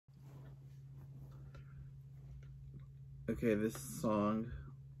Okay, this song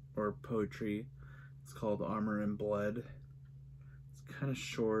or poetry, it's called Armor and Blood. It's kind of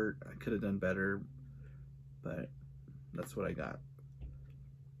short. I could have done better, but that's what I got.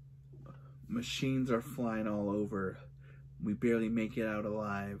 Machines are flying all over. We barely make it out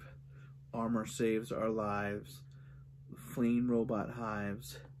alive. Armor saves our lives. Fleeing robot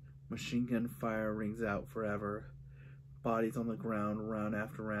hives. Machine gun fire rings out forever. Bodies on the ground, round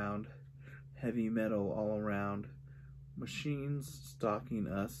after round. Heavy metal all around. Machines stalking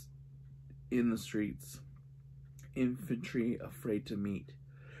us in the streets. Infantry afraid to meet.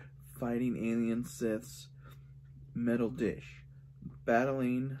 Fighting alien scythes. Metal dish.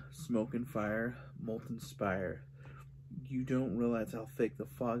 Battling smoke and fire. Molten spire. You don't realize how thick the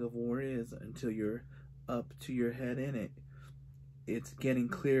fog of war is until you're up to your head in it. It's getting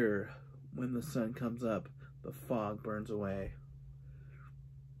clearer. When the sun comes up, the fog burns away.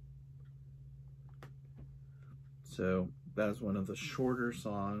 So that is one of the shorter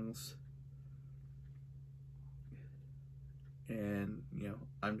songs. And, you know,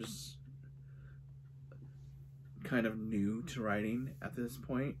 I'm just kind of new to writing at this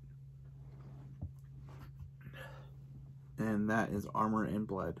point. And that is Armor and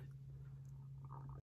Blood.